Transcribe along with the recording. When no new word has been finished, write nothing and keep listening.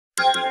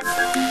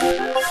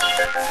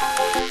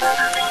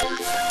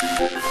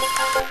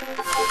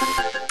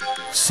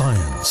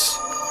Science.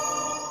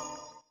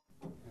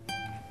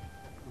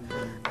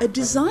 A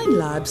design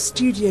lab,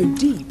 Studio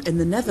Diip in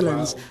the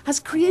Netherlands, has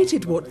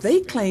created what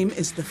they claim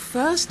is the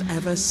first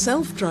ever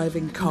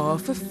self-driving car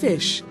for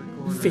fish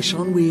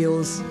on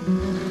wheels.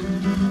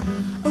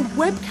 A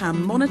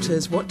webcam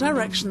monitors what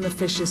direction the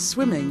fish is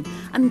swimming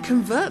and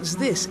converts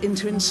this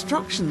into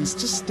instructions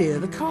to steer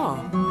the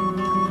car.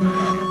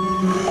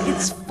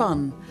 It's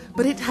fun,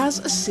 but it has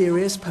a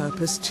serious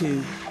purpose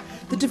too.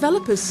 The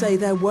developers say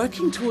they're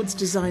working towards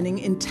designing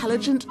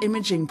intelligent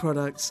imaging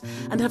products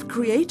and have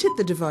created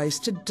the device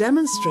to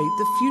demonstrate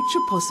the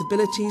future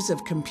possibilities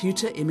of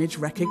computer image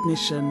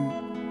recognition.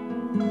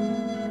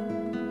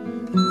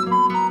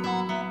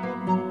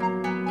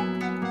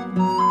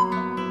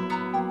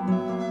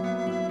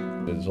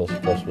 It's also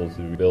possible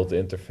to build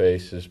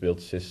interfaces,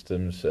 build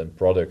systems and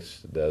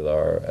products that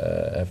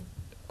have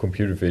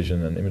computer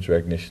vision and image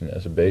recognition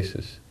as a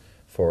basis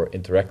for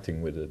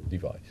interacting with the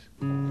device.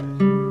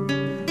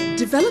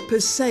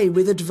 Developers say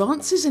with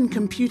advances in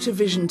computer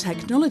vision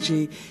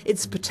technology,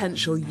 its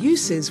potential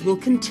uses will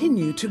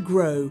continue to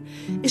grow,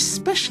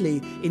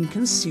 especially in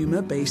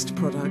consumer-based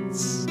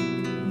products.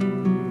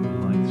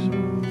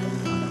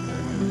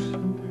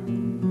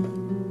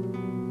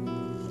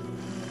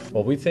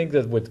 Well, we think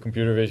that with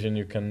computer vision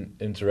you can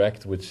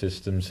interact with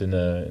systems in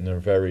a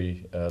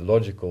very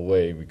logical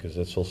way, because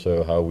that's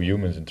also how we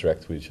humans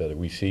interact with each other.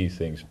 We see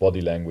things.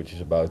 Body language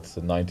is about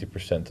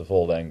 90% of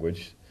all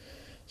language.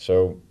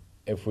 So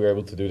if we're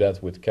able to do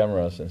that with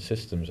cameras and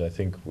systems, I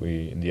think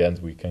in the end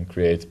we can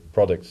create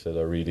products that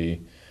are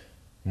really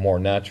more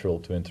natural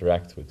to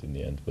interact with in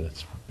the end. But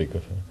that's big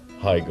of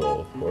a high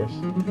goal, of course.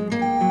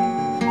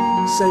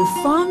 So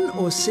fun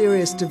or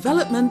serious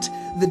development,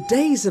 the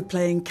days of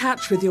playing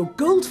catch with your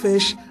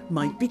goldfish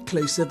might be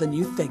closer than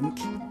you think.